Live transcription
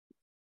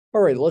All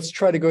right, let's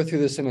try to go through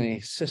this in a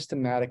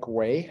systematic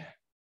way.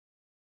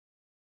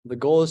 The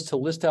goal is to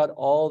list out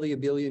all the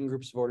abelian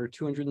groups of order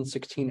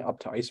 216 up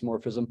to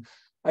isomorphism.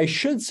 I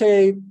should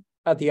say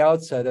at the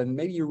outset, and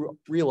maybe you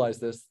realize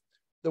this,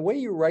 the way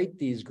you write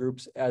these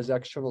groups as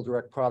external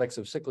direct products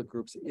of cyclic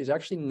groups is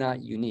actually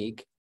not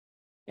unique.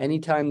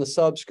 Anytime the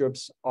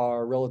subscripts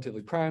are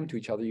relatively prime to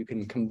each other, you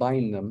can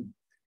combine them.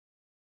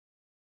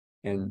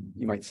 And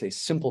you might say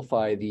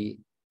simplify the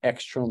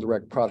external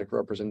direct product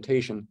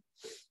representation.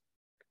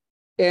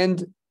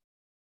 And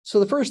so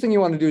the first thing you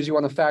want to do is you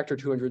want to factor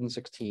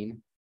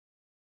 216.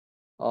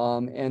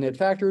 And it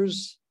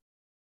factors,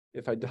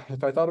 if I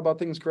thought about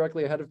things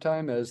correctly ahead of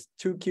time, as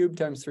 2 cubed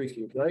times 3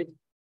 cubed, right?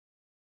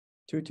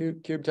 2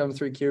 cubed times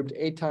 3 cubed,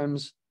 8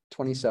 times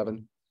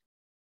 27.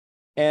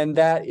 And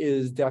that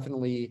is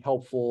definitely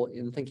helpful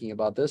in thinking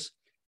about this.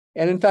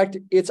 And in fact,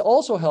 it's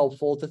also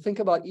helpful to think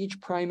about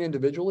each prime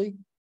individually,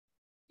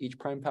 each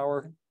prime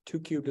power, 2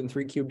 cubed and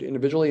 3 cubed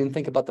individually, and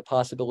think about the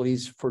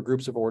possibilities for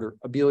groups of order,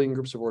 abelian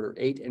groups of order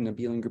 8 and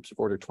abelian groups of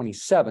order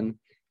 27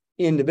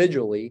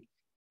 individually,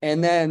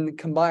 and then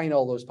combine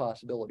all those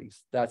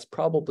possibilities. That's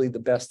probably the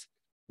best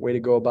way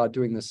to go about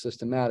doing this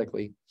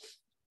systematically.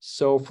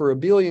 So for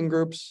abelian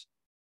groups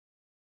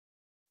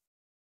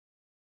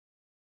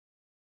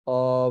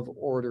of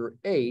order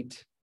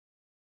 8,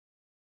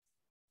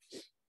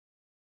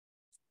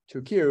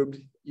 2 cubed,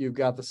 you've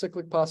got the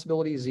cyclic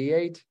possibility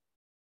Z8,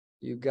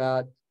 you've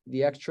got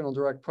the external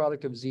direct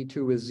product of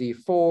Z2 with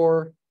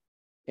Z4,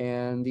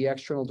 and the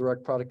external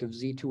direct product of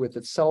Z2 with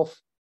itself,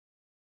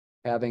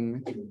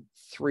 having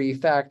 3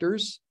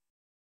 factors.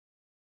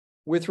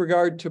 With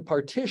regard to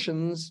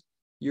partitions,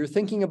 you're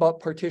thinking about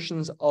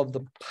partitions of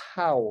the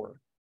power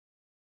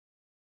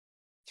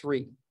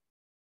 3.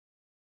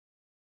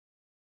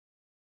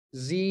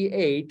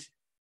 Z8,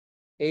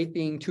 8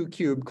 being 2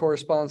 cubed,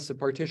 corresponds to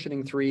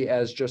partitioning 3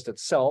 as just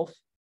itself,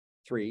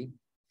 3.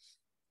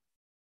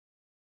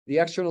 The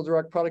external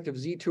direct product of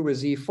Z2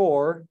 with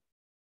Z4,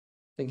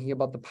 thinking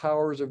about the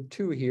powers of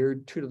 2 here,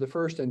 2 to the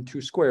first and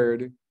 2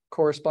 squared,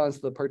 corresponds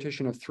to the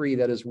partition of 3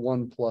 that is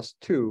 1 plus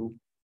 2.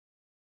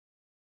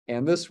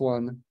 And this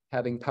one,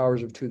 having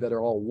powers of 2 that are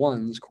all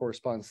 1s,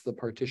 corresponds to the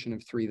partition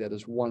of 3 that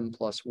is 1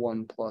 plus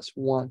 1 plus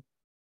 1.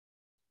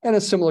 And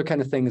a similar kind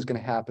of thing is going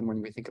to happen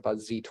when we think about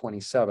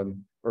Z27,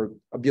 or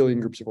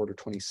abelian groups of order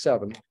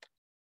 27, which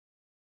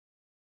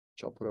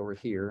I'll put over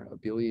here,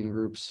 abelian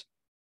groups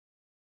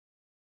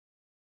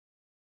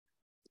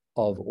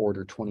of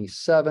order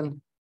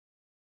 27.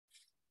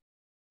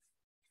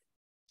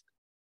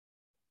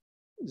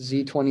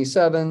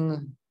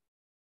 Z27,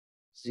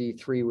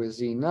 Z3 with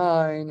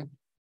Z9,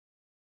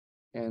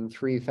 and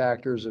 3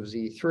 factors of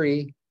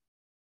Z3.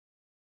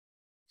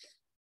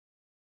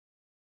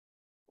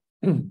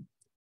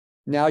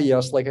 Now,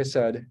 yes, like I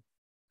said,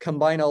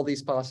 combine all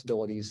these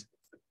possibilities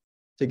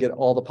to get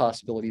all the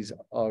possibilities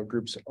of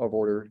groups of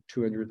order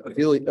 200,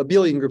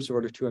 abelian groups of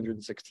order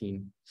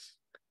 216.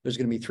 There's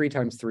going to be 3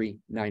 times 3,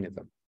 9 of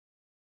them.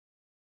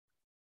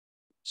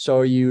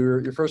 So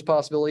your first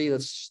possibility,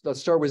 let's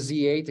start with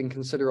Z8 and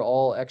consider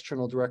all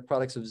external direct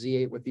products of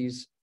Z8 with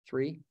these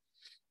 3.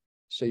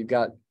 So you've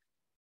got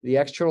the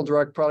external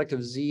direct product of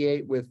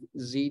Z8 with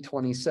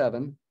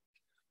Z27,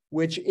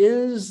 which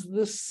is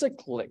the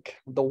cyclic,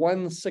 the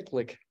one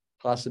cyclic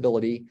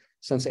possibility.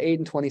 Since 8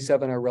 and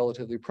 27 are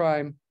relatively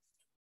prime,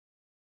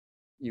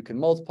 you can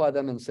multiply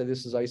them and say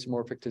this is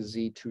isomorphic to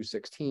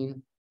Z216.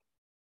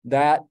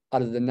 That,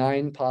 out of the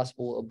 9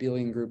 possible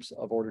abelian groups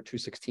of order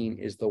 216,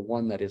 is the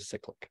one that is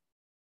cyclic.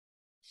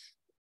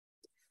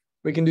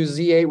 We can do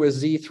Z8 with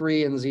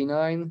Z3 and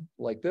Z9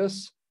 like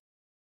this.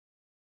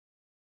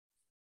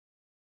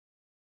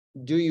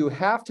 Do you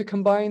have to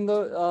combine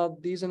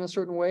these in a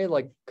certain way,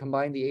 like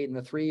combine the 8 and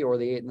the 3 or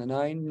the 8 and the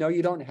 9? No,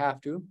 you don't have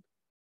to.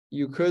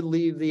 You could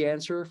leave the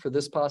answer for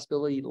this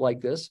possibility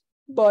like this,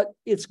 but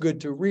it's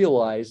good to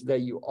realize that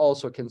you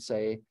also can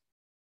say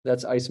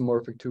that's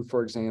isomorphic to,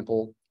 for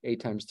example, 8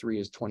 times 3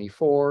 is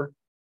 24.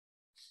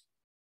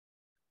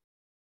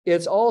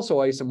 It's also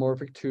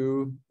isomorphic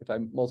to, if I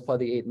multiply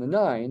the 8 and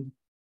the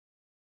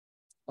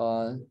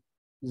 9,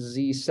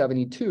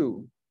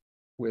 Z72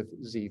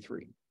 with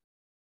Z3.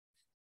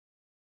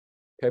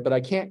 Okay, but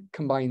I can't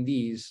combine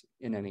these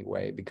in any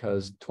way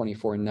because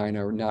 24 and 9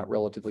 are not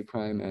relatively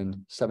prime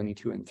and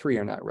 72 and 3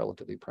 are not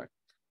relatively prime.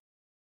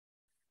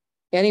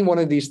 Any one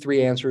of these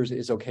 3 answers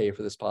is okay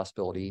for this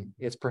possibility.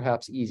 It's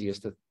perhaps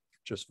easiest to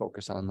just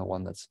focus on the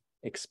one that's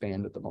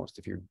expanded the most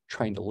if you're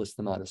trying to list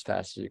them out as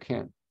fast as you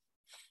can.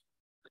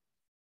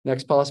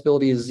 Next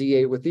possibility is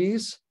Z8 with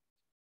these.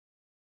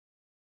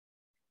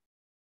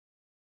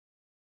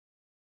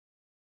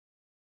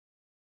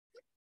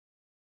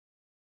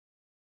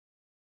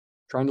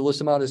 Trying to list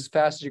them out as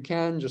fast as you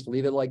can, just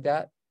leave it like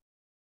that.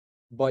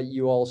 But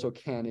you also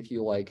can, if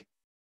you like,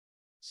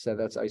 say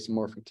that's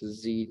isomorphic to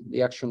Z,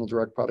 the external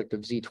direct product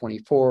of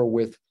Z24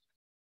 with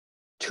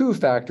 2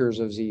 factors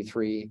of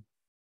Z3.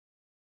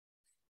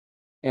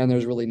 And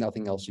there's really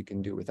nothing else you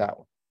can do with that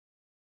one.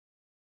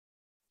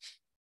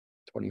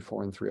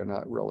 24 and 3 are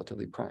not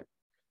relatively prime.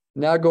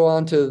 Now go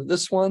on to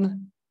this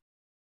one.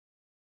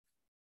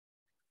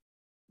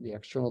 The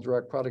external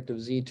direct product of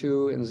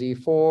Z2 and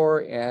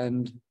Z4,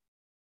 and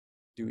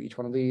do each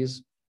one of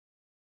these.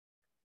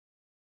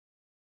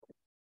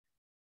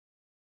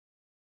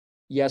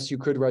 Yes, you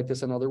could write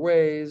this in other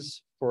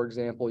ways. For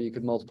example, you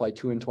could multiply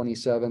 2 and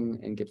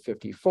 27 and get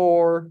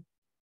 54.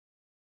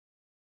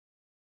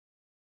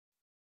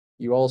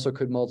 You also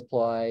could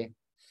multiply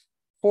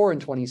 4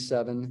 and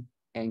 27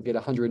 and get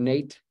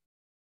 108.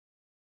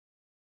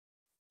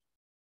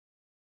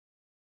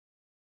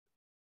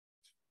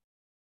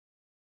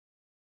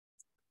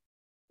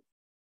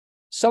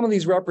 Some of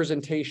these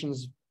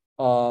representations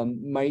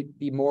might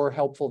be more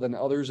helpful than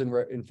others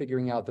in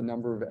figuring out the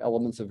number of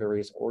elements of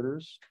various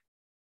orders.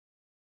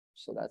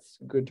 So that's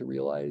good to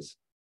realize.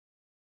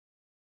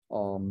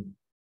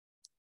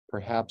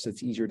 Perhaps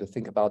it's easier to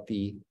think about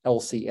the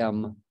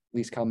LCM,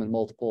 least common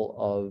multiple,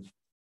 of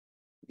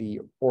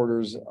the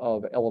orders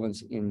of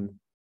elements in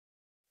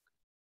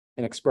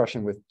an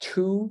expression with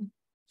 2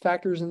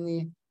 factors in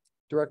the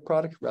direct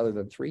product rather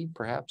than 3,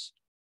 perhaps.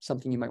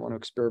 Something you might want to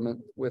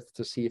experiment with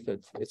to see if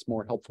it's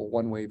more helpful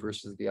one way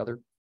versus the other.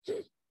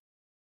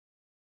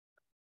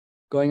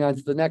 Going on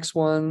to the next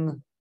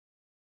one.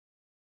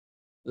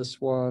 This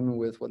one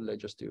with, what did I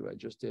just do? I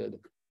just did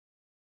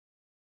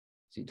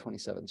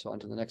Z27. So on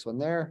to the next one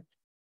there.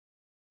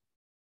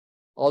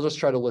 I'll just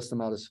try to list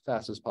them out as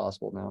fast as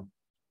possible now.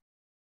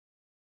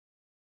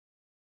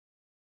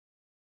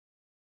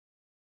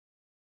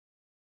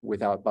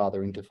 Without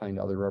bothering to find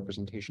other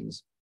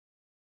representations.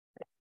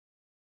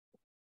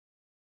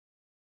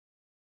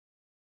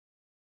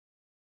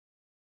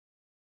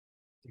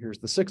 Here's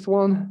the 6th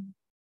one.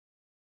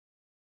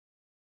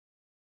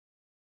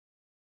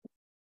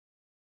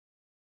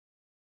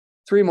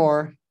 Three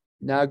more.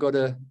 Now go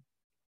to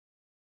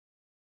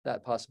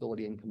that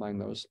possibility and combine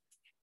those.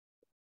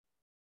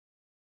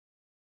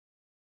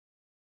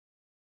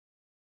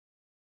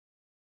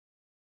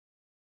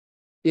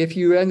 If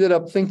you ended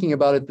up thinking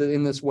about it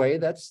in this way,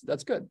 that's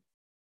good.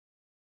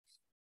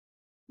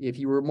 If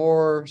you were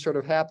more sort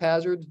of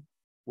haphazard,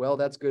 well,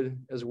 that's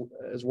good as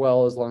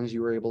well, as long as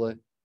you were able to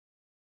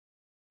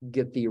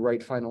get the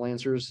right final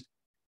answers.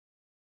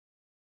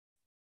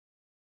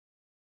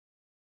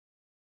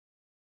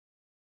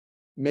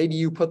 Maybe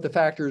you put the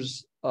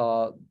factors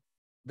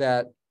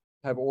that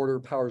have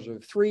order powers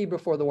of 3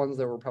 before the ones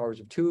that were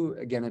powers of 2.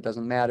 Again, it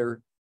doesn't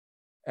matter.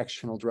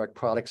 External direct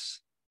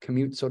products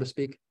commute, so to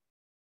speak,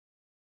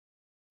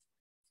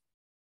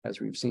 as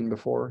we've seen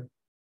before.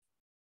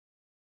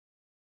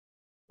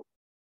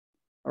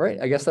 All right,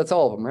 I guess that's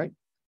all of them, right?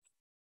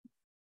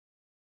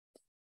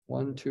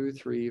 1, 2,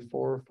 3,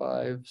 4,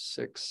 5,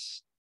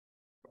 6,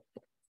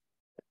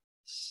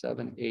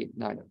 7, 8,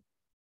 9.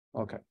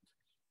 Okay.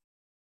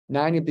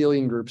 9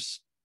 abelian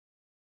groups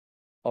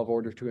of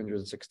order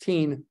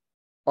 216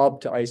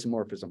 up to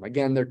isomorphism.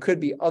 Again, there could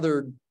be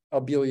other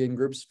abelian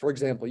groups, for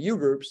example, U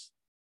groups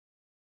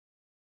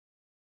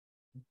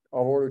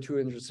of order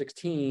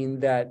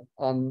 216 that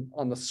on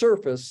the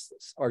surface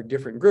are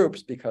different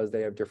groups because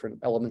they have different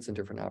elements and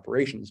different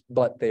operations,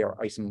 but they are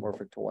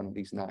isomorphic to one of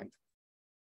these 9.